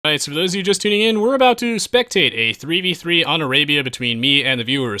Alright, so for those of you just tuning in, we're about to spectate a 3v3 on Arabia between me and the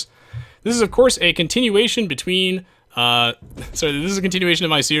viewers. This is, of course, a continuation between, this is a continuation of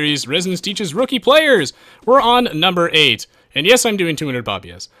my series, Resonance Teaches Rookie Players! We're on number 8, and yes, I'm doing 200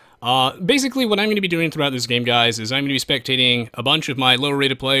 Papias. Basically, what I'm going to be doing throughout this game, guys, is I'm going to be spectating a bunch of my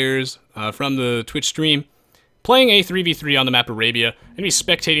lower-rated players from the Twitch stream, playing a 3v3 on the map Arabia. I'm going to be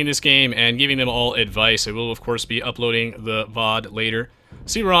spectating this game and giving them all advice. I will, of course, be uploading the VOD later.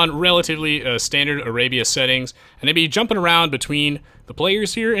 See, we're on relatively standard Arabia settings, and I'll be jumping around between the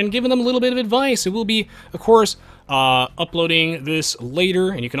players here and giving them a little bit of advice. It will be, of course, uploading this later,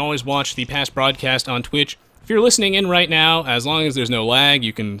 and you can always watch the past broadcast on Twitch. If you're listening in right now, as long as there's no lag,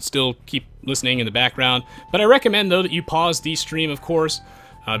 you can still keep listening in the background. But I recommend, though, that you pause the stream, of course,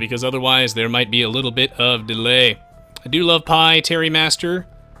 because otherwise there might be a little bit of delay. I do love Pi, Terry Master.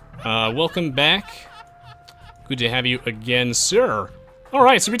 Welcome back. Good to have you again, sir.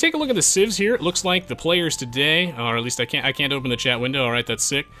 Alright, so we take a look at the civs here. It looks like the players today, or at least I can't open the chat window. Alright, that's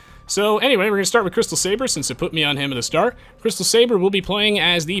sick. So anyway, we're going to start with Crystal Saber, since it put me on him at the start. Crystal Saber will be playing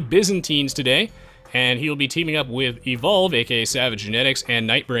as the Byzantines today, and he'll be teaming up with Evolve, aka Savage Genetics, and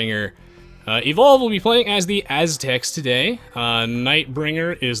Nightbringer. Evolve will be playing as the Aztecs today.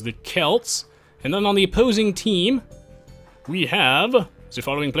 Nightbringer is the Celts. And then on the opposing team, we have the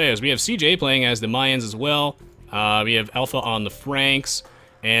following players. We have CJ playing as the Mayans as well. We have Alpha on the Franks,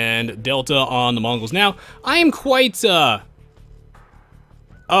 and Delta on the Mongols. Now, I am quite, Oh,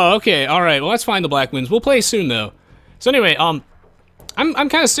 okay, alright, well, that's fine, the Black Winds. We'll play soon, though. So anyway, I'm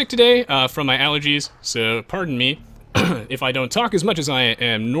kind of sick today from my allergies, so pardon me if I don't talk as much as I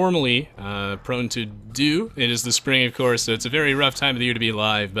am normally prone to do. It is the spring, of course, so it's a very rough time of the year to be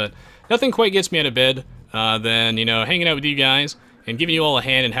alive, but nothing quite gets me out of bed than, you know, hanging out with you guys and giving you all a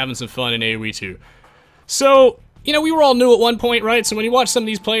hand and having some fun in Aoe2. So, you know, we were all new at one point, right? So when you watch some of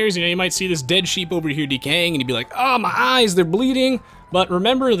these players, you know, you might see this dead sheep over here decaying, and you'd be like, oh, my eyes, they're bleeding. But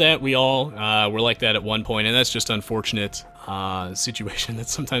remember that we all were like that at one point, and that's just unfortunate situation that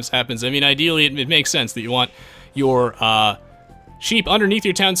sometimes happens. I mean, ideally, it makes sense that you want your sheep underneath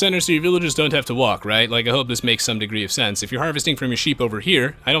your town center so your villagers don't have to walk, right? Like, I hope this makes some degree of sense. If you're harvesting from your sheep over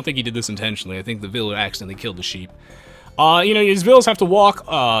here, I don't think he did this intentionally. I think the villager accidentally killed the sheep. You know, his villas have to walk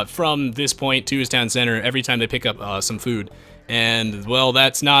from this point to his town center every time they pick up some food, and well,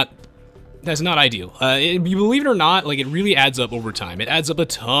 that's not ideal. You believe it or not, like, it really adds up over time. It adds up a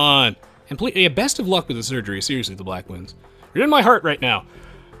ton. And yeah, best of luck with the surgery. Seriously, the Black Winds. You're in my heart right now.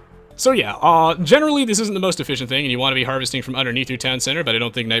 So yeah, generally this isn't the most efficient thing, and you want to be harvesting from underneath your town center, but I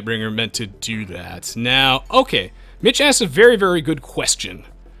don't think Nightbringer meant to do that. Now, okay, Mitch asks a very, very good question.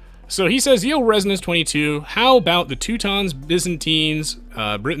 So he says, yo, Resonance 22, how about the Teutons, Byzantines,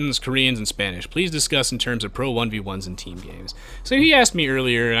 Britons, Koreans, and Spanish? Please discuss in terms of pro 1v1s and team games. So he asked me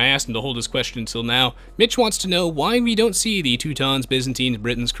earlier, and I asked him to hold his question until now. Mitch wants to know why we don't see the Teutons, Byzantines,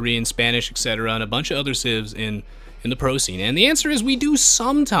 Britons, Koreans, Spanish, etc., and a bunch of other civs in the pro scene. And the answer is we do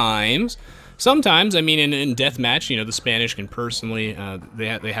sometimes. Sometimes, I mean, in deathmatch, you know, the Spanish can personally,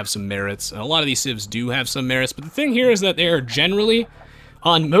 they have some merits. A lot of these civs do have some merits, but the thing here is that they are generally,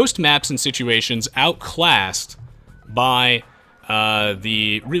 on most maps and situations, outclassed by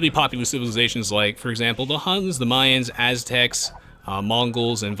the really popular civilizations like, for example, the Huns, the Mayans, Aztecs,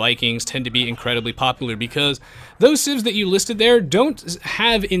 Mongols, and Vikings tend to be incredibly popular because those civs that you listed there don't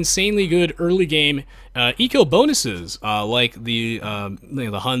have insanely good early game eco bonuses like the you know,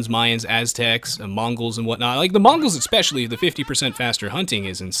 the Huns, Mayans, Aztecs, Mongols, and whatnot. Like the Mongols especially, the 50% faster hunting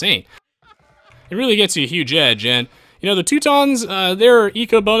is insane. It really gets you a huge edge, and you know, the Teutons, their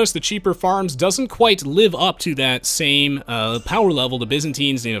eco bonus, the cheaper farms, doesn't quite live up to that same power level. The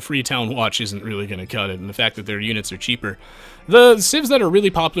Byzantines, you know, Free Town Watch isn't really going to cut it, and the fact that their units are cheaper. The civs that are really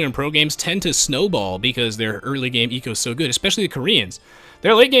popular in pro games tend to snowball because their early game eco is so good, especially the Koreans.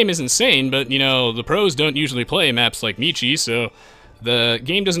 Their late game is insane, but, you know, the pros don't usually play maps like Michi, so the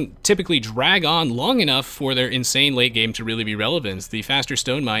game doesn't typically drag on long enough for their insane late game to really be relevant. The faster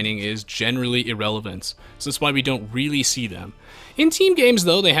stone mining is generally irrelevant, so that's why we don't really see them. In team games,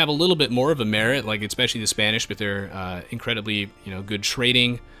 though, they have a little bit more of a merit, like especially the Spanish with their incredibly, you know, good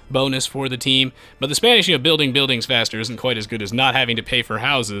trading bonus for the team. But the Spanish, you know, building buildings faster isn't quite as good as not having to pay for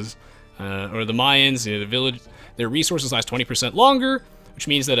houses. Or the Mayans, you know, the village, their resources last 20% longer, which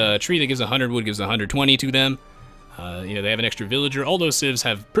means that a tree that gives 100 wood gives 120 to them. You know, they have an extra villager. All those civs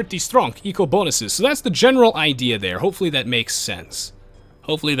have pretty strong eco bonuses. So that's the general idea there. Hopefully that makes sense.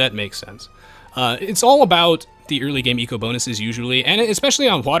 Hopefully that makes sense. It's all about the early game eco bonuses usually, and especially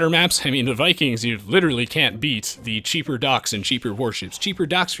on water maps. I mean, the Vikings, you literally can't beat the cheaper docks and cheaper warships. Cheaper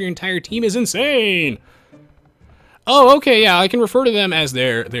docks for your entire team is insane. Oh, okay, yeah, I can refer to them as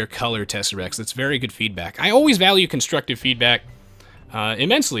their color Tesseracts. That's very good feedback. I always value constructive feedback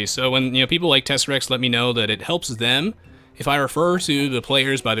immensely, so when people like Tesseracts let me know that it helps them, if I refer to the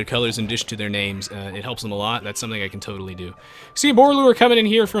players by their colors in addition to their names, it helps them a lot. That's something I can totally do. See a boar lure coming in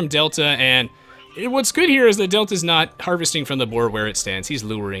here from Delta, and what's good here is that Delta's not harvesting from the boar where it stands. He's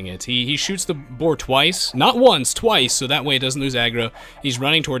luring it. He shoots the boar twice, not once, twice, so that way it doesn't lose aggro. He's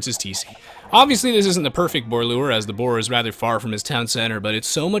running towards his TC. Obviously, this isn't the perfect boar lure, as the boar is rather far from his town center, but it's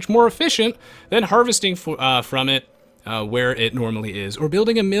so much more efficient than harvesting from it where it normally is, or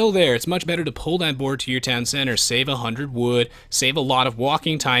building a mill there. It's much better to pull that boar to your town center, save 100 wood, save a lot of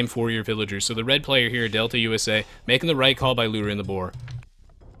walking time for your villagers. So the red player here, Delta USA, making the right call by luring the boar.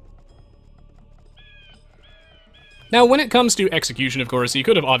 Now, when it comes to execution, of course, he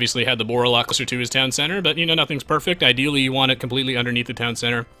could have obviously had the boar a lot closer to his town center, but, nothing's perfect. Ideally, you want it completely underneath the town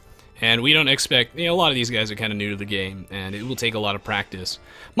center. And we don't expect, a lot of these guys are kind of new to the game, and it will take a lot of practice.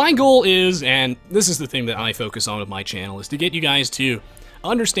 My goal is, and this is the thing that I focus on with my channel, is to get you guys to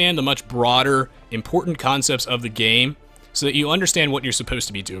understand the much broader, important concepts of the game, so that you understand what you're supposed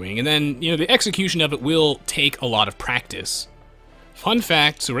to be doing. And then, the execution of it will take a lot of practice. Fun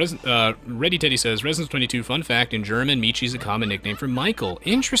fact, so Ready Teddy says, Residence 22, fun fact, in German, Michi is a common nickname for Michael.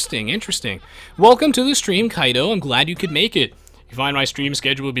 Interesting, interesting. Welcome to the stream, Kaido. I'm glad you could make it. You find my stream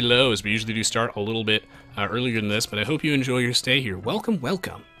schedule below, as we usually do start a little bit earlier than this, but I hope you enjoy your stay here. Welcome,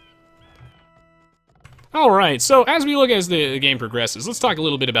 welcome. Alright, so as we look as the game progresses, let's talk a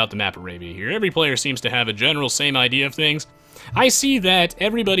little bit about the map Arabia here. Every player seems to have a general same idea of things. I see that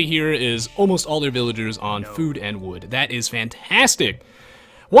everybody here is almost all their villagers on food and wood. That is fantastic.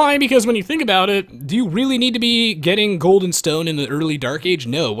 Why? Because when you think about it, do you really need to be getting gold and stone in the early Dark Age?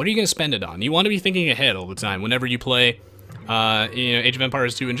 No. What are you going to spend it on? You want to be thinking ahead all the time whenever you play Age of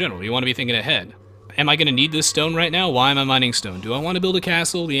Empires 2 in general. You want to be thinking ahead. Am I going to need this stone right now? Why am I mining stone? Do I want to build a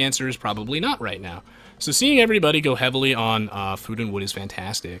castle? The answer is probably not right now. So seeing everybody go heavily on food and wood is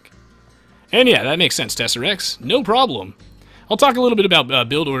fantastic. And yeah, that makes sense, Tesseracts. No problem. I'll talk a little bit about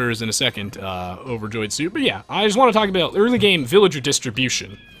build orders in a second, Overjoyed Suit. But yeah, I just want to talk about early game villager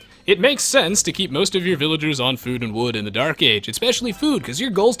distribution. It makes sense to keep most of your villagers on food and wood in the Dark Age, especially food, because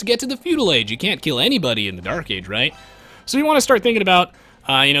your goal is to get to the Feudal Age. You can't kill anybody in the Dark Age, right? So you want to start thinking about,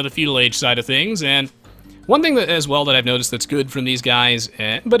 the Feudal Age side of things. And one thing that, as well, that I've noticed that's good from these guys,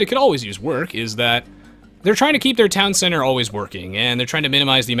 but it could always use work, is that they're trying to keep their town center always working, and they're trying to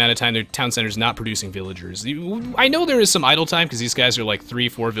minimize the amount of time their town center's not producing villagers. I know there is some idle time, because these guys are like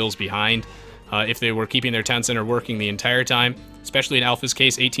 3-4 vills behind if they were keeping their town center working the entire time. Especially in Alpha's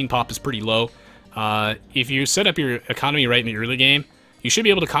case, 18 pop is pretty low. If you set up your economy right in the early game, you should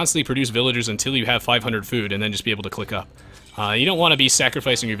be able to constantly produce villagers until you have 500 food, and then just be able to click up. You don't want to be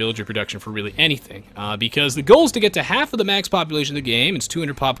sacrificing your villager production for really anything, because the goal is to get to half of the max population of the game. It's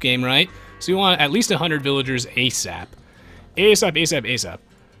 200 pop game, right? So you want at least 100 villagers ASAP. ASAP, ASAP, ASAP.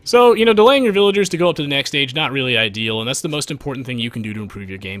 So, delaying your villagers to go up to the next stage, not really ideal, and that's the most important thing you can do to improve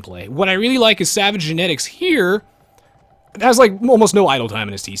your gameplay. What I really like is Savage Genetics here has, like, almost no idle time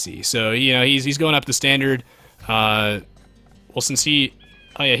in his TC. So, he's going up the standard, well, since he...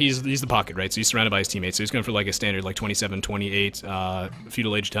 Oh yeah, he's the pocket, right? So he's surrounded by his teammates. So he's going for like a standard like 27, 28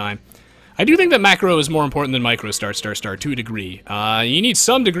 feudal age time. I do think that macro is more important than micro start to a degree. You need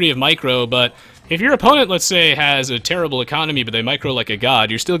some degree of micro, but if your opponent, let's say, has a terrible economy, but they micro like a god,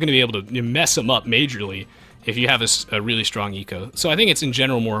 you're still going to be able to mess them up majorly if you have a really strong eco. So I think it's in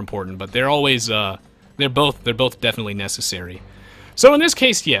general more important, but they're always they're both definitely necessary. So in this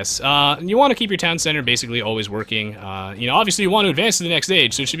case, yes, you want to keep your town center basically always working. Obviously you want to advance to the next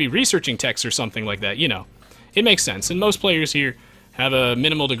stage, so it should be researching techs or something like that, It makes sense, and most players here have a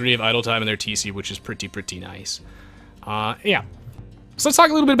minimal degree of idle time in their TC, which is pretty nice. Yeah. So let's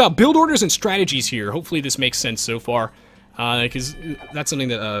talk a little bit about build orders and strategies here. Hopefully this makes sense so far, because that's something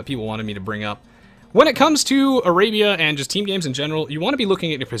that people wanted me to bring up. When it comes to Arabia and just team games in general, you want to be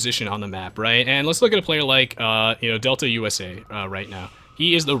looking at your position on the map, right? And let's look at a player like, Delta USA right now.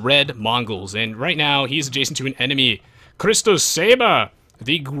 He is the Red Mongols, and right now he's adjacent to an enemy, Christos Seba,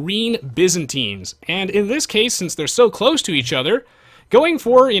 the Green Byzantines. And in this case, since they're so close to each other, going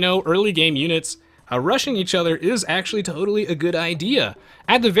for, early game units, rushing each other is actually totally a good idea.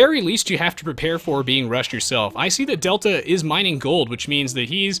 At the very least, you have to prepare for being rushed yourself. I see that Delta is mining gold, which means that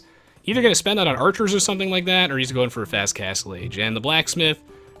he's either going to spend that on archers or something like that, or he's going for a fast castle age. And the blacksmith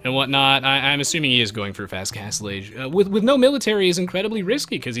and whatnot, I'm assuming he is going for a fast castle age. With no military is incredibly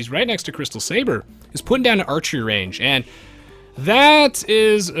risky, because he's right next to Crystal Saber. He's putting down an archery range, and That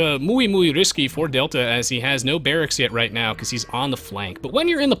is muy risky for Delta, as he has no barracks yet right now because he's on the flank. But when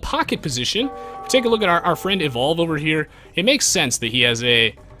you're in the pocket position, take a look at our friend Evolve over here. It makes sense that he has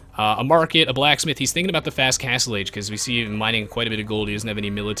a market, a blacksmith. He's thinking about the fast castle age because we see him mining quite a bit of gold. He doesn't have any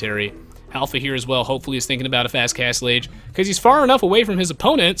military. Alpha here as well, hopefully, is thinking about a fast castle age because he's far enough away from his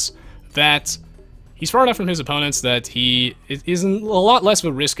opponents that he is a lot less of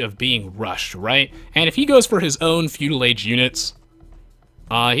a risk of being rushed, right? And if he goes for his own feudal age units,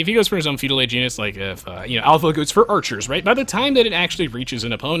 like if, Alpha goes for archers, right? By the time that it actually reaches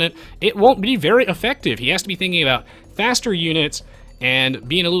an opponent, it won't be very effective. He has to be thinking about faster units and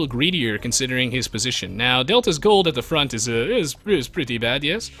being a little greedier considering his position. Now, Delta's gold at the front is pretty bad,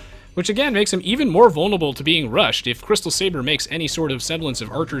 yes? Which again makes him even more vulnerable to being rushed. If Crystal Saber makes any sort of semblance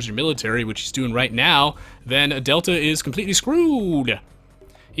of archers or military, which he's doing right now, then Delta is completely screwed.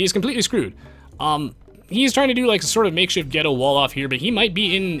 He is completely screwed. He's trying to do like a sort of makeshift ghetto wall off here, but he might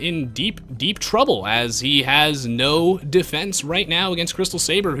be in deep trouble as he has no defense right now against Crystal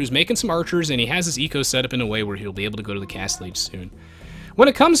Saber, who's making some archers, and he has his eco set up in a way where he'll be able to go to the Castle Age soon. When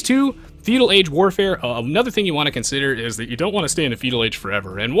it comes to feudal age warfare, another thing you want to consider is that you don't want to stay in the feudal age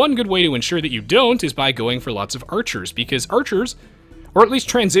forever. And one good way to ensure that you don't is by going for lots of archers, because archers, or at least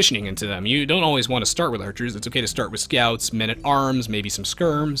transitioning into them, you don't always want to start with archers. It's okay to start with scouts, men-at-arms, maybe some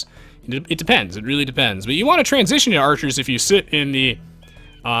skirms. It depends. It really depends. But you want to transition to archers if you sit in the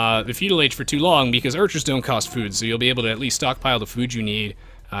feudal age for too long, because archers don't cost food, so you'll be able to at least stockpile the food you need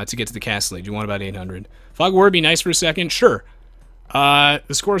to get to the castle age. You want about 800. Fog War would be nice for a second, sure.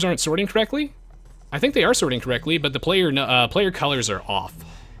 The scores aren't sorting correctly. I think they are sorting correctly, but the player colors are off.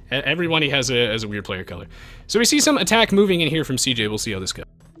 Everybody has a weird player color. So we see some attack moving in here from CJ. We'll see how this goes.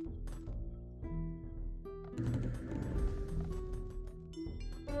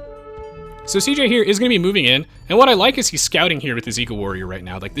 So CJ here is going to be moving in, and what I like is he's scouting here with his Eco Warrior right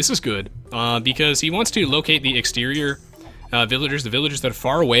now. Like, this is good, because he wants to locate the exterior villagers, the villagers that are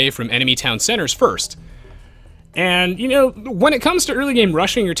far away from enemy town centers first. And, you know, when it comes to early game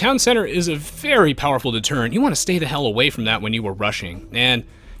rushing, your town center is a very powerful deterrent. You want to stay the hell away from that when you were rushing. And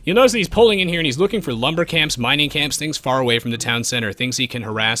you'll notice that he's pulling in here and he's looking for lumber camps, mining camps, things far away from the town center, things he can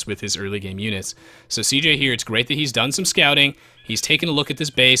harass with his early game units. So CJ here, it's great that he's done some scouting. He's taken a look at this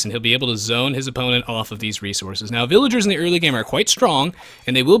base and he'll be able to zone his opponent off of these resources. Now, villagers in the early game are quite strong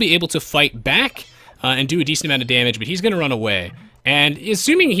and they will be able to fight back and do a decent amount of damage, but he's going to run away. And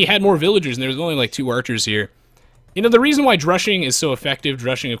assuming he had more villagers and there was only like 2 archers here, you know, the reason why drushing is so effective,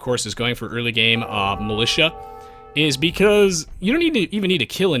 drushing, of course, is going for early game militia, is because you don't even need to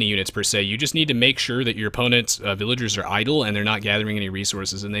kill any units, per se. You just need to make sure that your opponent's villagers are idle and they're not gathering any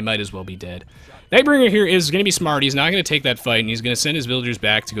resources, and they might as well be dead. Nightbringer here is going to be smart. He's not going to take that fight, and he's going to send his villagers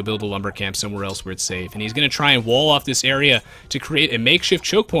back to go build a lumber camp somewhere else where it's safe. And he's going to try and wall off this area to create a makeshift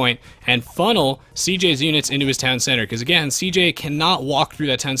choke point and funnel CJ's units into his town center. Because, again, CJ cannot walk through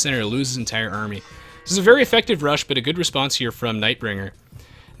that town center to lose his entire army. This is a very effective rush, but a good response here from Nightbringer.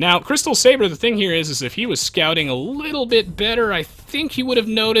 Now, Crystal Saber, the thing here is if he was scouting a little bit better, I think he would have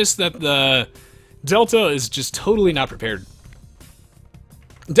noticed that the Delta is just totally not prepared.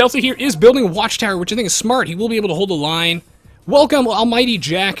 Delta here is building a watchtower, which I think is smart. He will be able to hold the line. Welcome, Almighty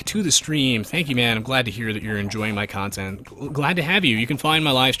Jack, to the stream. Thank you, man. I'm glad to hear that you're enjoying my content. Glad to have you. You can find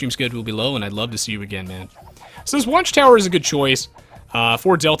my live stream schedule below, and I'd love to see you again, man. So this watchtower is a good choice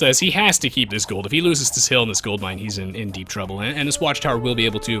for Delta, as he has to keep this gold. If he loses this hill and this gold mine, he's in deep trouble. And this watchtower will be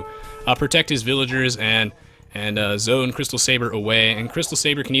able to protect his villagers and zone Crystal Saber away. And Crystal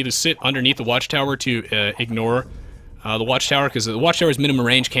Saber can either sit underneath the watchtower to ignore the watchtower, because the watchtower's minimum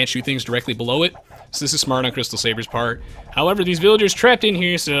range can't shoot things directly below it. So this is smart on Crystal Saber's part. However, these villagers trapped in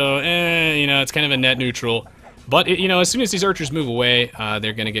here, so, you know, it's kind of a net neutral. But, you know, as soon as these archers move away,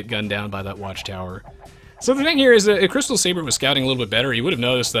 they're going to get gunned down by that watchtower. So the thing here is that if Crystal Saber was scouting a little bit better, he would have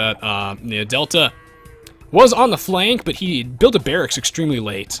noticed that Delta was on the flank, but he built a barracks extremely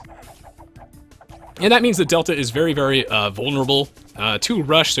late. And that means that Delta is very, very vulnerable to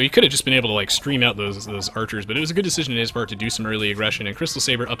rush, so he could have just been able to like stream out those archers, but it was a good decision on his part to do some early aggression, and Crystal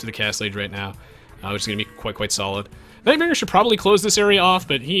Saber up to the castle age right now, which is going to be quite solid. Nightbringer should probably close this area off,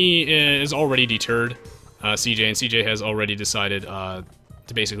 but he is already deterred CJ, and CJ has already decided to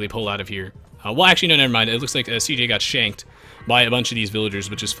basically pull out of here. Well, actually, no, never mind. It looks like CJ got shanked by a bunch of these villagers,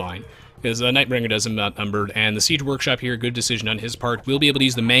 which is fine, because Nightbringer does him outnumbered, and the Siege Workshop here, good decision on his part. We'll be able to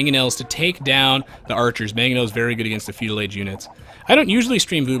use the Mangonels to take down the archers. Mangonels very good against the feudal age units. I don't usually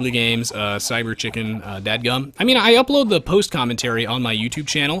stream Voobly games, Cyber Chicken, Dadgum. I mean, I upload the post commentary on my YouTube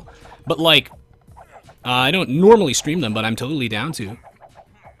channel, but like, I don't normally stream them, but I'm totally down to.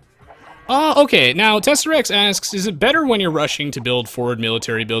 Okay, now Tesserax asks, is it better when you're rushing to build forward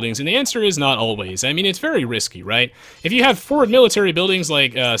military buildings? And the answer is not always. I mean, it's very risky, right? If you have forward military buildings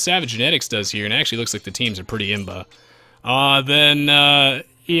like Savage Genetics does here, and it actually looks like the teams are pretty imba, then,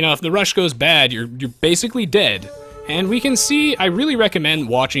 you know, if the rush goes bad, you're basically dead. And we can see, I really recommend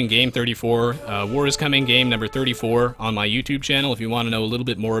watching Game 34, War is Coming game number 34 on my YouTube channel if you want to know a little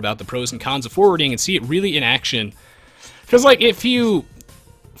bit more about the pros and cons of forwarding and see it really in action. Because, like, if you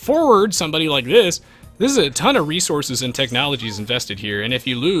forward somebody like this is a ton of resources and technologies invested here, and if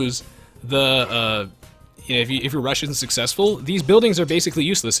you lose the, you know, if your rush isn't successful, these buildings are basically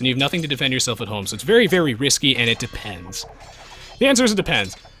useless and you have nothing to defend yourself at home. So it's very, very risky, and it depends. The answer is it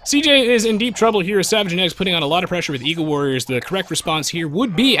depends. CJ is in deep trouble here. Savage Genetics putting on a lot of pressure with Eagle Warriors. The correct response here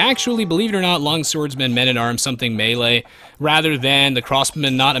would be, actually, believe it or not, Long Swordsmen, Men-at-Arms, something melee, rather than the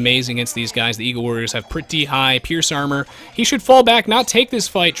Crossbowmen. Not amazing against these guys. The Eagle Warriors have pretty high Pierce armor. He should fall back, not take this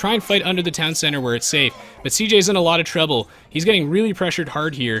fight, try and fight under the town center where it's safe. But CJ's in a lot of trouble. He's getting really pressured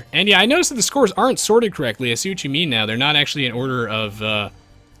hard here. And yeah, I noticed that the scores aren't sorted correctly. I see what you mean now. They're not actually in order of,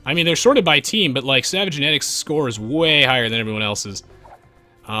 I mean, they're sorted by team, but like Savage Genetics' score is way higher than everyone else's.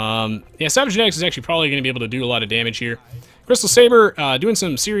 Yeah, Savage Genetics is actually probably going to be able to do a lot of damage here. Crystal Saber doing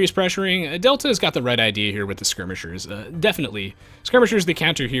some serious pressuring. Delta has got the right idea here with the Skirmishers. Definitely. Skirmishers, the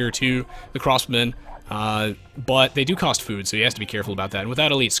counter here to the Crossbowmen, but they do cost food, so he has to be careful about that. And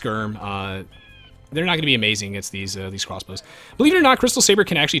without Elite Skirm, they're not going to be amazing against these crossbows. Believe it or not, Crystal Saber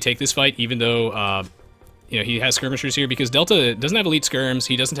can actually take this fight, even though you know, he has Skirmishers here, because Delta doesn't have Elite Skirms,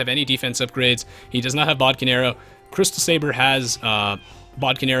 he doesn't have any defense upgrades, he does not have Bodkin Arrow. Crystal Saber has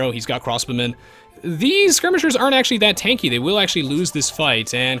Bodkin Arrow, he's got Crossbowmen. These Skirmishers aren't actually that tanky. They will actually lose this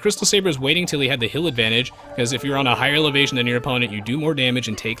fight, and Crystal Saber is waiting till he had the hill advantage, because if you're on a higher elevation than your opponent, you do more damage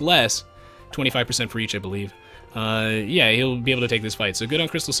and take less. 25% for each, I believe. Yeah, he'll be able to take this fight, so good on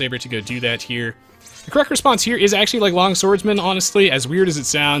Crystal Saber to go do that here. The correct response here is actually like Long Swordsman, honestly. As weird as it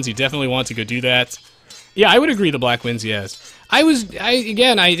sounds, you definitely want to go do that. Yeah, I would agree the black wins, yes. I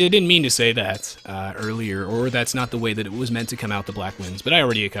didn't mean to say that earlier, or that's not the way that it was meant to come out, the black wins, but I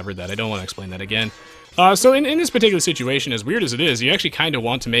already covered that. I don't want to explain that again. So in this particular situation, as weird as it is, you actually kind of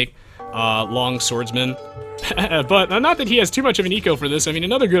want to make Long Swordsman, but not that he has too much of an eco for this. I mean,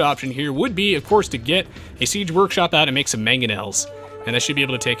 another good option here would be, of course, to get a Siege Workshop out and make some mangonels, and that should be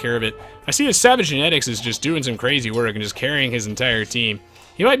able to take care of it. I see that Savage Genetics is just doing some crazy work and just carrying his entire team.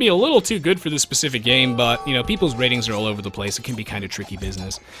 He might be a little too good for this specific game, but, you know, people's ratings are all over the place. It can be kind of tricky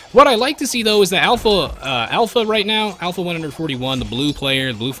business. What I like to see, though, is that Alpha right now, Alpha 141, the blue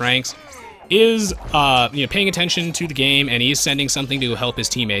player, the blue Franks, is, you know, paying attention to the game, and he is sending something to help his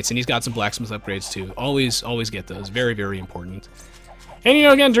teammates, and he's got some blacksmith upgrades, too. Always get those. Very, very important. And, you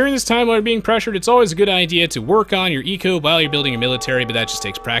know, again, during this time while you're being pressured, it's always a good idea to work on your eco while you're building your military, but that just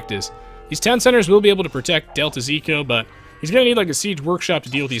takes practice. These town centers will be able to protect Delta's eco, but he's going to need like a Siege Workshop to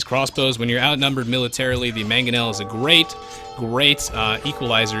deal with these crossbows. When you're outnumbered militarily, the Mangonel is a great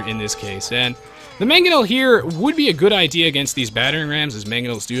equalizer in this case. And the Mangonel here would be a good idea against these battering rams, as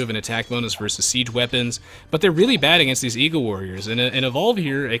Mangonels do have an attack bonus versus siege weapons, but they're really bad against these Eagle Warriors. And an Evolve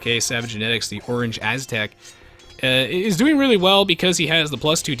here, aka Savage Genetics, the Orange Aztec, is doing really well because he has the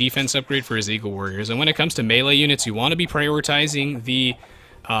 +2 defense upgrade for his Eagle Warriors. And when it comes to melee units, you want to be prioritizing the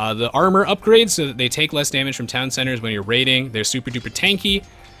armor upgrades so that they take less damage from town centers when you're raiding. They're super duper tanky,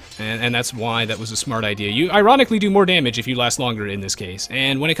 and that's why that was a smart idea. You ironically do more damage if you last longer in this case.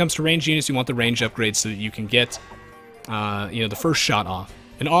 And when it comes to ranged units, you want the range upgrades so that you can get, you know, the first shot off.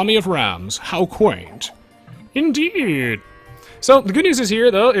 An army of rams, how quaint. Indeed. So the good news is here,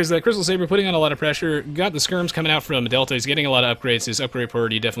 though, is that Crystal Saber putting on a lot of pressure, got the skirms coming out from Delta, he's getting a lot of upgrades, his upgrade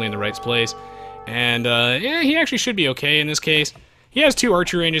priority definitely in the right place. And, yeah, he actually should be okay in this case. He has 2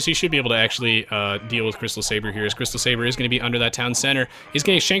 archer ranges, he should be able to actually deal with Crystal Saber here, as Crystal Saber is going to be under that town center. He's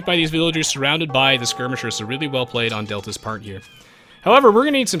getting shanked by these villagers, surrounded by the skirmishers, so really well played on Delta's part here. However, we're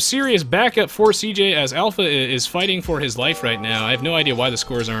going to need some serious backup for CJ, as Alpha is fighting for his life right now. I have no idea why the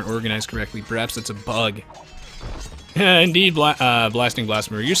scores aren't organized correctly. Perhaps it's a bug. Indeed, Blasting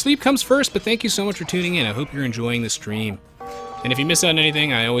Blasphemer. Your sleep comes first, but thank you so much for tuning in. I hope you're enjoying the stream. And if you miss out on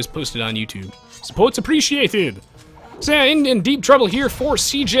anything, I always post it on YouTube. Support's appreciated! So yeah, in deep trouble here for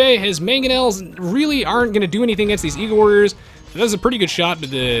CJ. His Mangonels really aren't going to do anything against these Eagle Warriors. That was a pretty good shot,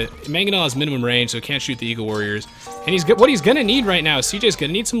 but the Mangonel has minimum range, so it can't shoot the Eagle Warriors. And what he's going to need right now, CJ's going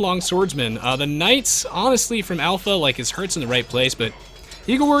to need some Long Swordsmen. The Knights, honestly, from Alpha, like, his heart's in the right place, but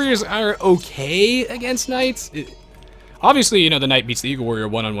Eagle Warriors are okay against Knights. Obviously, you know, the Knight beats the Eagle Warrior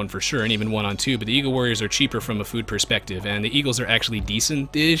one-on-one for sure, and even one-on-two, but the Eagle Warriors are cheaper from a food perspective, and the Eagles are actually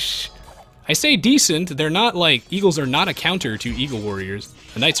decent-ish. I say decent, they're not like, Eagles are not a counter to Eagle Warriors.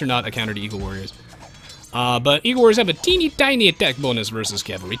 The Knights are not a counter to Eagle Warriors. But Eagle Warriors have a teeny tiny attack bonus versus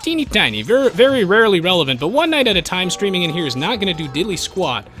Cavalry. Teeny tiny, very, very rarely relevant, but one night at a time streaming in here is not going to do diddly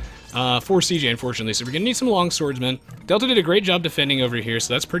squat for CJ, unfortunately. So we're going to need some long swordsmen. Delta did a great job defending over here,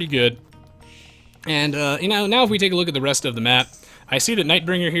 so that's pretty good. And, you know, now if we take a look at the rest of the map, I see that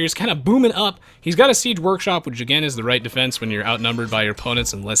Nightbringer here is kind of booming up. He's got a Siege Workshop, which again is the right defense when you're outnumbered by your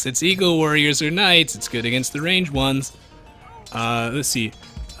opponents, unless it's Eagle Warriors or Knights. It's good against the ranged ones. Let's see.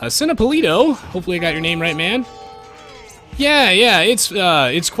 Cinepolito, hopefully I got your name right, man. Yeah,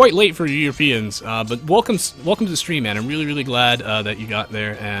 it's quite late for Europeans, but welcome to the stream, man. I'm really, really glad that you got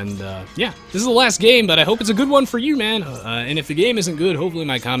there, and yeah, this is the last game, but I hope it's a good one for you, man. And if the game isn't good, hopefully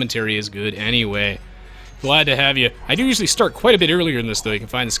my commentary is good anyway. Glad to have you. I do usually start quite a bit earlier in this, though. You can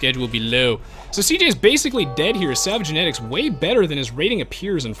find the schedule below. So CJ is basically dead here. Savage Genetics way better than his rating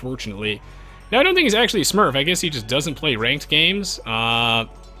appears, unfortunately. Now, I don't think he's actually a Smurf. I guess he just doesn't play ranked games. I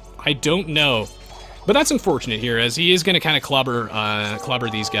don't know. But that's unfortunate here, as he is going to kind of clobber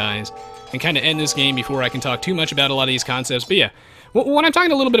these guys and kind of end this game before I can talk too much about a lot of these concepts. But yeah, when I'm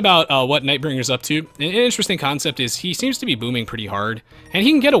talking a little bit about what Nightbringer's up to, an interesting concept is he seems to be booming pretty hard. And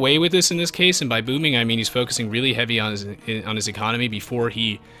he can get away with this in this case, and by booming I mean he's focusing really heavy on his economy before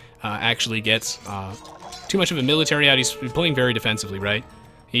he actually gets too much of a military out. He's playing very defensively, right?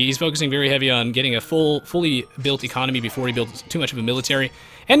 He's focusing very heavy on getting a fully built economy before he builds too much of a military.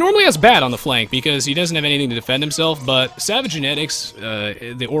 And normally that's bad on the flank because he doesn't have anything to defend himself, but Savage Genetics,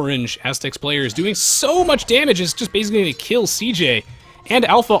 the orange Aztecs player, is doing so much damage, it's just basically going to kill CJ and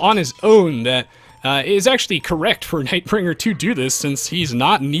Alpha on his own that is actually correct for Nightbringer to do this since he's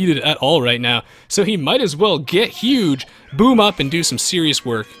not needed at all right now. So he might as well get huge, boom up, and do some serious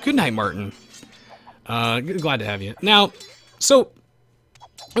work. Good night, Martin. Glad to have you. Now, so...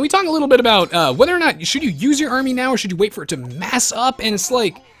 and we talk a little bit about whether or not should you use your army now or should you wait for it to mass up, and it's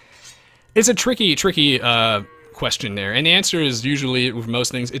like, it's a tricky question there, and the answer is usually, with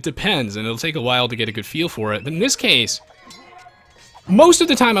most things, it depends, and it'll take a while to get a good feel for it. But in this case, most of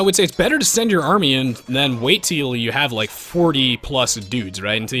the time I would say it's better to send your army in than wait till you have like 40 plus dudes,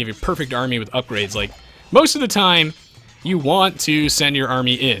 right, until you have your perfect army with upgrades. Like, most of the time, you want to send your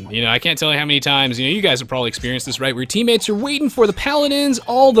army in. You know, I can't tell you how many times, you know, you guys have probably experienced this, right? Where your teammates are waiting for the paladins,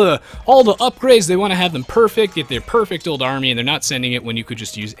 all the upgrades, they want to have them perfect, get their perfect old army, and they're not sending it when you could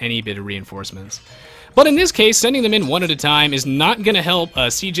just use any bit of reinforcements. But in this case, sending them in one at a time is not going to help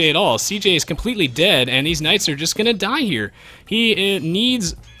CJ at all. CJ is completely dead, and these knights are just going to die here. He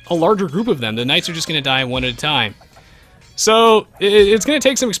needs a larger group of them. The knights are just going to die one at a time. So, it's going to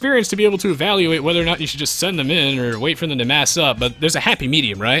take some experience to be able to evaluate whether or not you should just send them in or wait for them to mass up, but there's a happy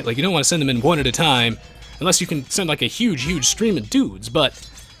medium, right? Like, you don't want to send them in one at a time, unless you can send, like, a huge stream of dudes, but,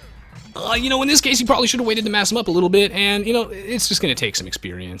 you know, in this case, you probably should have waited to mass them up a little bit, and, you know, it's just going to take some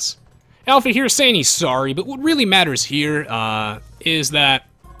experience. Alpha here is saying he's sorry, but what really matters here is that,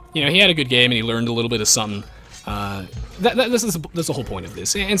 you know, he had a good game and he learned a little bit of something. That's the whole point of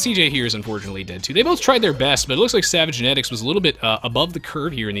this. And CJ here is unfortunately dead too. They both tried their best, but it looks like Savage Genetics was a little bit above the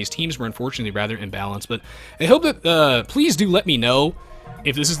curve here, and these teams were unfortunately rather imbalanced. But I hope that, please do let me know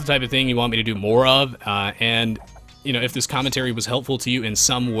if this is the type of thing you want me to do more of, and, you know, if this commentary was helpful to you in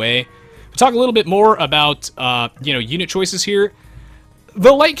some way. We'll talk a little bit more about, you know, unit choices here.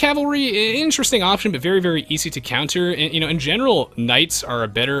 The light cavalry, interesting option, but very, very easy to counter. And, you know, in general, knights are a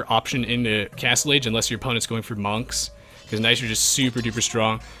better option in the Castle Age unless your opponent's going for monks, because knights are just super duper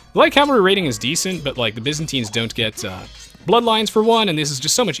strong. The light cavalry rating is decent, but like the Byzantines don't get bloodlines for one, and this is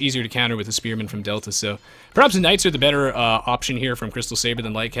just so much easier to counter with the spearmen from Delta. So perhaps the knights are the better option here from Crystal Saber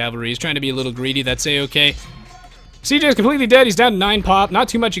than light cavalry. He's trying to be a little greedy. That's A-okay. CJ is completely dead. He's down to 9 pop. Not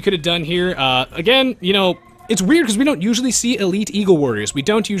too much he could have done here. Again, you know, it's weird because we don't usually see elite Eagle Warriors. We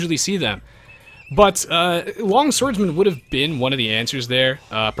don't usually see them. But Long Swordsman would have been one of the answers there.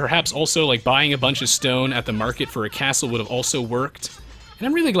 Perhaps also like buying a bunch of stone at the market for a castle would have also worked. And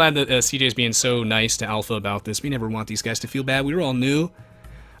I'm really glad that CJ is being so nice to Alpha about this. We never want these guys to feel bad. We were all new.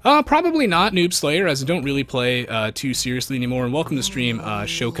 Probably not Noob Slayer, as I don't really play too seriously anymore. And welcome to stream,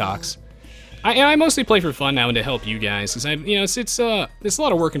 Showcox. I mostly play for fun now and to help you guys, because you know, it's a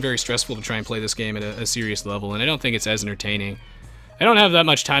lot of work and very stressful to try and play this game at a serious level, and I don't think it's as entertaining. I don't have that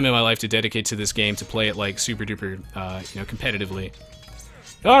much time in my life to dedicate to this game to play it like super duper, you know, competitively.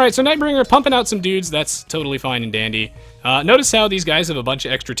 All right, so Nightbringer pumping out some dudes. That's totally fine and dandy. Notice how these guys have a bunch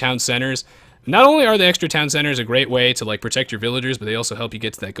of extra town centers. Not only are the extra town centers a great way to like protect your villagers, but they also help you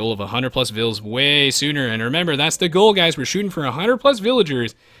get to that goal of 100 plus vills way sooner. And remember, that's the goal, guys. We're shooting for 100 plus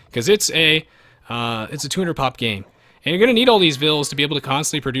villagers because it's a 200 pop game. And you're going to need all these villas to be able to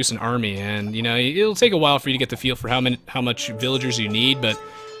constantly produce an army, and, you know, it'll take a while for you to get the feel for how much villagers you need, but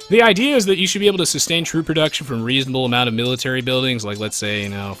the idea is that you should be able to sustain troop production from a reasonable amount of military buildings, like, let's say, you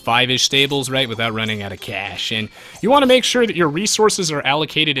know, 5-ish stables, right, without running out of cash. And you want to make sure that your resources are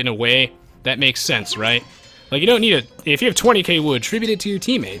allocated in a way that makes sense, right? Like, you don't need if you have 20k wood, tribute it to your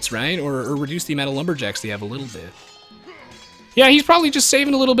teammates, right? Or reduce the amount of lumberjacks they have a little bit. Yeah, he's probably just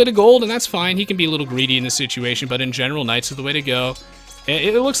saving a little bit of gold, and that's fine. He can be a little greedy in this situation, but in general, Knights are the way to go.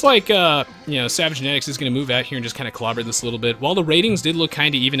 It looks like, you know, Savage Genetics is going to move out here and just kind of clobber this a little bit. While the ratings did look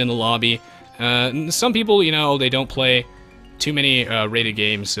kind of even in the lobby, some people, you know, they don't play too many rated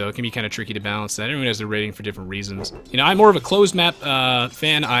games, so it can be kind of tricky to balance that. Everyone has their rating for different reasons. You know, I'm more of a closed map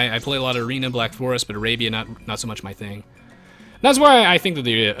fan. I play a lot of Arena, Black Forest, but Arabia, not so much my thing. That's why I think that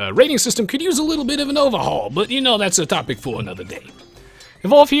the rating system could use a little bit of an overhaul, but, you know, that's a topic for another day.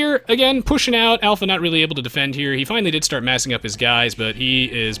 Evolve here, again, pushing out. Alpha not really able to defend here. He finally did start massing up his guys, but he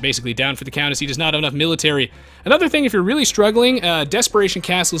is basically down for the count as he does not have enough military. Another thing, if you're really struggling, Desperation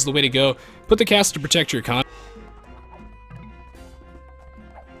Castle is the way to go. Put the castle to protect your economy.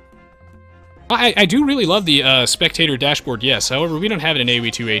 I do really love the spectator dashboard, yes. However, we don't have it in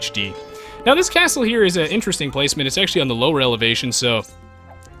Aoe2 HD. Now, this castle here is an interesting placement. It's actually on the lower elevation, so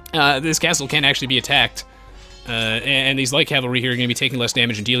this castle can actually be attacked. And these light cavalry here are going to be taking less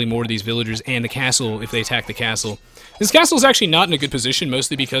damage and dealing more to these villagers and the castle if they attack the castle. This castle is actually not in a good position,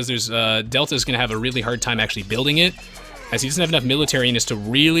 mostly because there's Delta is going to have a really hard time actually building it, as he doesn't have enough militariness to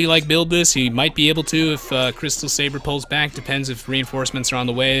really, like, build this. He might be able to if Crystal Saber pulls back. Depends if reinforcements are on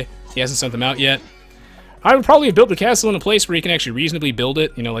the way. He hasn't sent them out yet. I would probably have built the castle in a place where he can actually reasonably build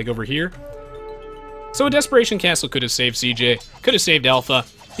it, you know, like over here. So a Desperation Castle could have saved CJ, could have saved Alpha.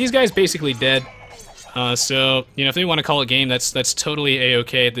 These guys basically dead. So, you know, if they want to call it game, that's totally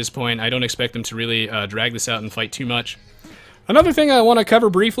A-okay at this point. I don't expect them to really drag this out and fight too much. Another thing I want to cover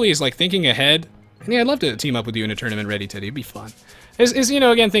briefly is, like, thinking ahead. And yeah, I'd love to team up with you in a tournament, Ready Teddy. It'd be fun. Is, you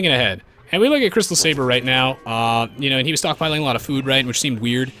know, again, thinking ahead. And we look at Crystal Saber right now, you know, and he was stockpiling a lot of food, right, which seemed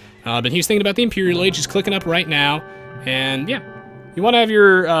weird. But he was thinking about the Imperial Age. He's clicking up right now. And, yeah. You want to have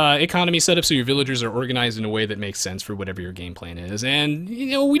your economy set up so your villagers are organized in a way that makes sense for whatever your game plan is. And, you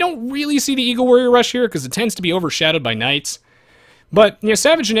know, we don't really see the Eagle Warrior rush here because it tends to be overshadowed by Knights. But, you know,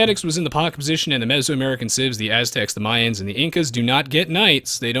 Savage Genetics was in the pocket position, and the Mesoamerican civs, the Aztecs, the Mayans, and the Incas do not get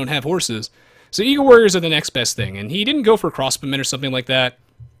Knights. They don't have horses. So Eagle Warriors are the next best thing. And he didn't go for crossbowmen or something like that,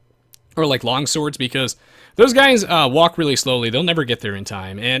 or like longswords, because those guys walk really slowly. They'll never get there in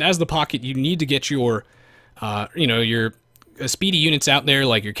time. And as the pocket, you need to get your, you know, your speedy units out there,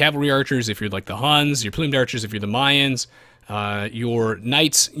 like your cavalry archers if you're like the Huns, your plumed archers if you're the Mayans, your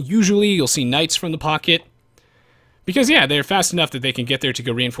knights. Usually you'll see knights from the pocket because, yeah, they're fast enough that they can get there to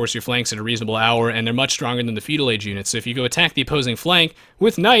go reinforce your flanks at a reasonable hour, and they're much stronger than the feudal age units. So if you go attack the opposing flank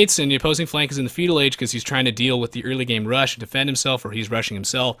with knights, and the opposing flank is in the feudal age because he's trying to deal with the early game rush and defend himself, or he's rushing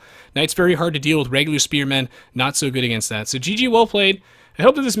himself, knights very hard to deal with. Regular spearmen, not so good against that. So GG, well played. I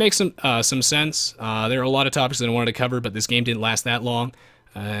hope that this makes some sense. There are a lot of topics that I wanted to cover, but this game didn't last that long.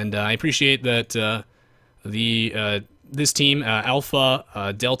 And I appreciate that this team,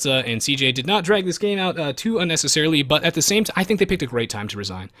 Alpha, Delta, and CJ, did not drag this game out too unnecessarily, but at the same time, I think they picked a great time to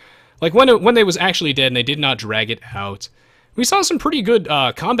resign. Like, when they was actually dead and they did not drag it out. We saw some pretty good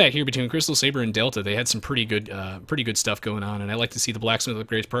combat here between Crystal Saber and Delta. They had some pretty good stuff going on, and I like to see the Blacksmith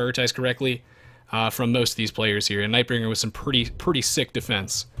upgrades prioritized correctly. From most of these players here, and Nightbringer with some pretty sick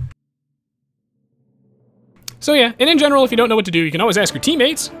defense. So yeah, and in general, if you don't know what to do, you can always ask your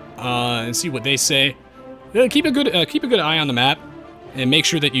teammates and see what they say. Keep a good eye on the map, and make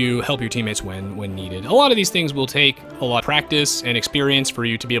sure that you help your teammates when needed. A lot of these things will take a lot of practice and experience for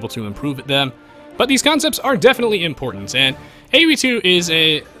you to be able to improve at them, but these concepts are definitely important. And Aoe2 is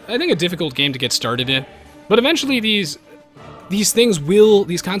I think a difficult game to get started in, but eventually these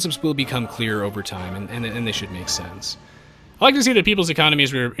concepts will become clear over time, and they should make sense. I like to see that people's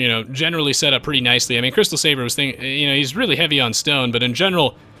economies were, you know, generally set up pretty nicely. I mean, Crystal Saber was you know, he's really heavy on stone, but in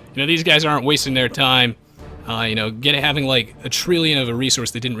general, you know, these guys aren't wasting their time, you know, having like a trillion of a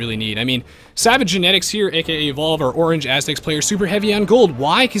resource they didn't really need. I mean, Savage Genetics here, aka Evolve, our Orange Aztecs player, super heavy on gold.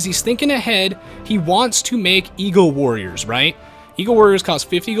 Why? Because he's thinking ahead. He wants to make Eagle Warriors, right? Eagle Warriors cost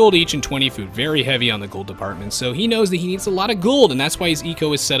 50 gold each and 20 food, very heavy on the gold department, so he knows that he needs a lot of gold, and that's why his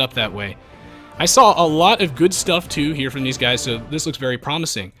eco is set up that way. I saw a lot of good stuff, too, here from these guys, so this looks very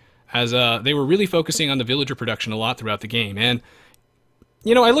promising, as they were really focusing on the villager production a lot throughout the game. And,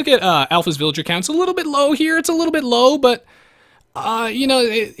 you know, I look at Alpha's villager count. It's a little bit low here. It's a little bit low, but, you know,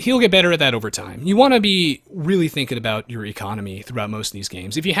 he'll get better at that over time. You want to be really thinking about your economy throughout most of these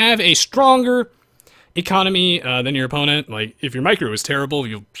games. If you have a stronger economy than your opponent. Like, if your micro is terrible,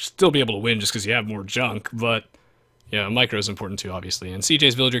 you'll still be able to win just because you have more junk, but yeah, micro is important too, obviously. And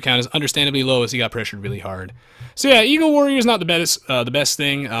CJ's villager count is understandably low as he got pressured really hard. So yeah, Eagle Warrior is not the best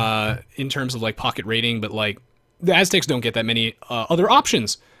thing in terms of like pocket rating, but like the Aztecs don't get that many other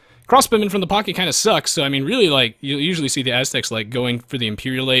options. Crossbowmen from the pocket kind of sucks. So I mean, really, like you usually see the Aztecs like going for the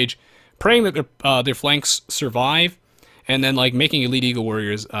Imperial Age, praying that their flanks survive, and then like making elite Eagle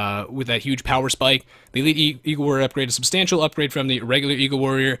Warriors with that huge power spike. The elite Eagle Warrior upgrade, a substantial upgrade from the regular Eagle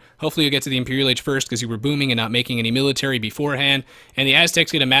Warrior. Hopefully you'll get to the Imperial Age first because you were booming and not making any military beforehand. And the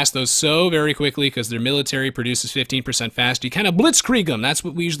Aztecs get amass those so very quickly because their military produces 15% faster. You kind of blitzkrieg them. That's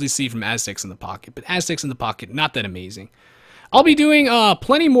what we usually see from Aztecs in the pocket. But Aztecs in the pocket, not that amazing. I'll be doing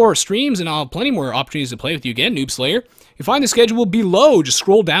plenty more streams and I'll have plenty more opportunities to play with you again, Noob Slayer. You find the schedule below. Just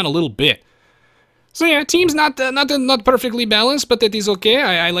scroll down a little bit. So yeah, team's not perfectly balanced, but that is okay.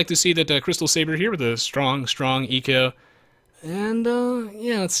 I like to see that Crystal Saber here with a strong eco. And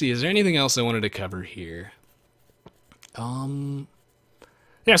yeah, let's see. Is there anything else I wanted to cover here?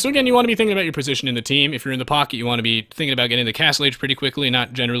 Yeah, so again, you want to be thinking about your position in the team. If you're in the pocket, you want to be thinking about getting the Castle Age pretty quickly,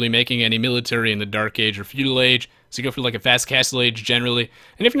 not generally making any military in the Dark Age or Feudal Age. So you go for like a fast Castle Age generally.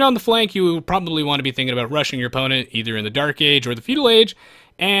 And if you're not on the flank, you probably want to be thinking about rushing your opponent either in the Dark Age or the Feudal Age,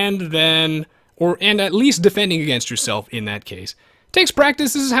 and then and at least defending against yourself in that case. Takes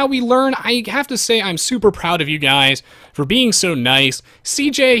practice. This is how we learn. I have to say I'm super proud of you guys for being so nice.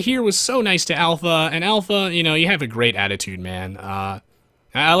 CJ here was so nice to Alpha, and Alpha, you know, you have a great attitude, man.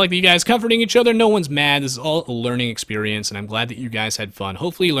 I like that you guys comforting each other. No one's mad. This is all a learning experience, and I'm glad that you guys had fun.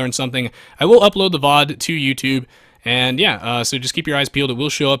 Hopefully you learned something. I will upload the VOD to YouTube, and yeah, so just keep your eyes peeled. It will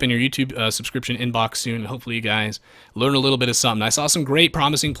show up in your YouTube subscription inbox soon. Hopefully you guys learn a little bit of something. I saw some great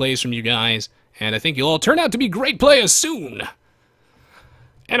promising plays from you guys, and I think you'll all turn out to be great players soon.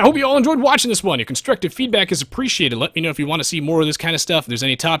 And I hope you all enjoyed watching this one. Your constructive feedback is appreciated. Let me know if you want to see more of this kind of stuff. If there's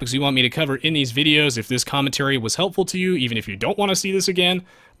any topics you want me to cover in these videos. If this commentary was helpful to you, even if you don't want to see this again.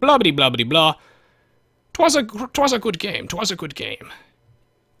 Blah, blah, blah, blah, blah. 'Twas a good game. 'Twas a good game.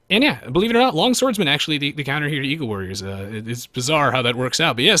 And yeah, believe it or not, Longswordsman actually the counter here to Eagle Warriors. It's bizarre how that works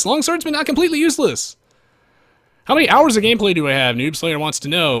out. But yes, Longswordsman not completely useless. How many hours of gameplay do I have? Noob Slayer wants to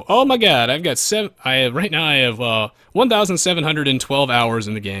know. Oh my god, I've got right now I have 1,712 hours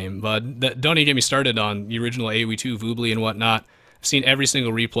in the game. But don't even get me started on the original Aoe2, Voobly, and whatnot. I've seen every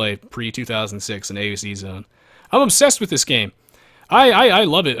single replay pre-2006 in AOC Zone. I'm obsessed with this game. I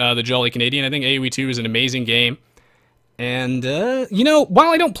love it, the Jolly Canadian. I think Aoe2 is an amazing game. And, you know, while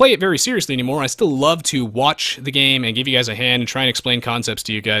I don't play it very seriously anymore, I still love to watch the game and give you guys a hand and try and explain concepts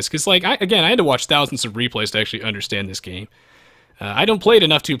to you guys. Because, like, again, I had to watch thousands of replays to actually understand this game. I don't play it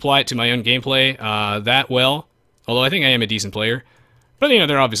enough to apply it to my own gameplay that well. Although I think I am a decent player. But, you know,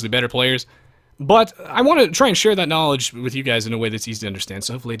 they're obviously better players. But I want to try and share that knowledge with you guys in a way that's easy to understand.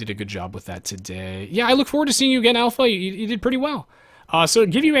 So hopefully I did a good job with that today. Yeah, I look forward to seeing you again, Alpha. You did pretty well. So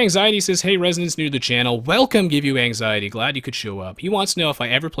Give You Anxiety says, hey, Resonance new to the channel. Welcome, Give You Anxiety. Glad you could show up. He wants to know if I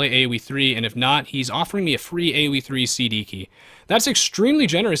ever play AoE3, and if not, he's offering me a free AoE3 CD key. That's extremely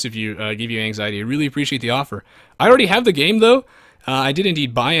generous of you, Give You Anxiety. I really appreciate the offer. I already have the game, though. I did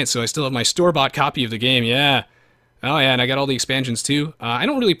indeed buy it, so I still have my store-bought copy of the game, yeah. Oh, yeah, and I got all the expansions, too. I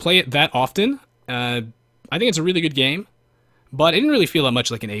don't really play it that often. I think it's a really good game. But it didn't really feel that much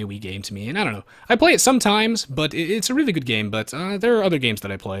like an AoE game to me, and I don't know. I play it sometimes, but it's a really good game, but there are other games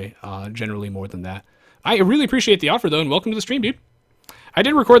that I play, generally more than that. I really appreciate the offer, though, and welcome to the stream, dude. I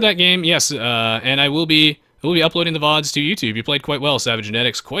did record that game, yes, and I will be uploading the VODs to YouTube. You played quite well, Savage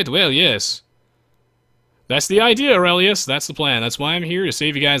Genetics. Quite well, yes. That's the idea, Aurelius. That's the plan. That's why I'm here, to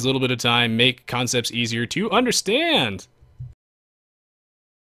save you guys a little bit of time, make concepts easier to understand.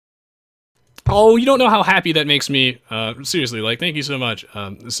 Oh, you don't know how happy that makes me. Seriously, like, thank you so much,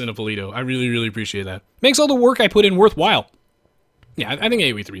 Cinepolito. I really, really appreciate that. Makes all the work I put in worthwhile. Yeah, I think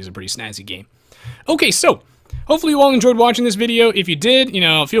AoE3 is a pretty snazzy game. Okay, so, hopefully you all enjoyed watching this video. If you did, you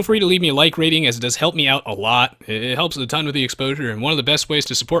know, feel free to leave me a like rating, as it does help me out a lot. It helps a ton with the exposure, and one of the best ways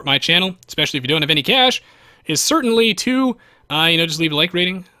to support my channel, especially if you don't have any cash, is certainly to, you know, just leave a like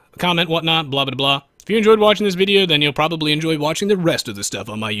rating, comment, whatnot, blah, blah, blah. If you enjoyed watching this video, then you'll probably enjoy watching the rest of the stuff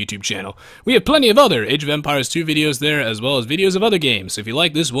on my YouTube channel. We have plenty of other Age of Empires 2 videos there, as well as videos of other games. So if you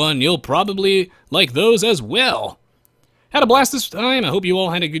like this one, you'll probably like those as well. Had a blast this time. I hope you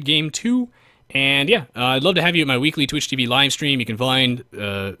all had a good game too. And yeah, I'd love to have you at my weekly Twitch TV live stream. You can find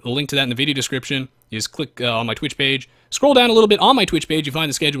a link to that in the video description. You just click on my Twitch page. Scroll down a little bit on my Twitch page. You find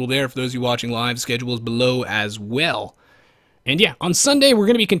the schedule there. For those of you watching live, the schedule is below as well. And yeah, on Sunday, we're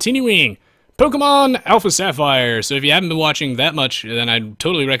going to be continuing Pokemon Alpha Sapphire. So if you haven't been watching that much, then I'd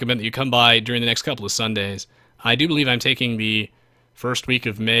totally recommend that you come by during the next couple of Sundays. I do believe I'm taking the first week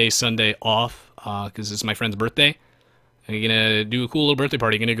of May Sunday off, because it's my friend's birthday. I'm going to do a cool little birthday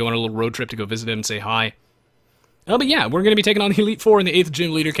party. Going to go on a little road trip to go visit him and say hi. But yeah, we're going to be taking on the Elite Four in the 8th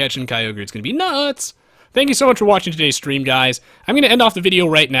Gym Leader catching Kyogre. It's going to be nuts! Thank you so much for watching today's stream, guys. I'm going to end off the video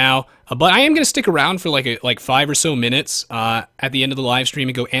right now, but I am going to stick around for like 5 or so minutes at the end of the live stream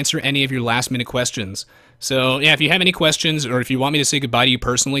and go answer any of your last-minute questions. So, yeah, if you have any questions or if you want me to say goodbye to you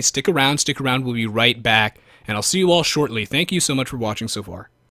personally, stick around. We'll be right back, and I'll see you all shortly. Thank you so much for watching so far.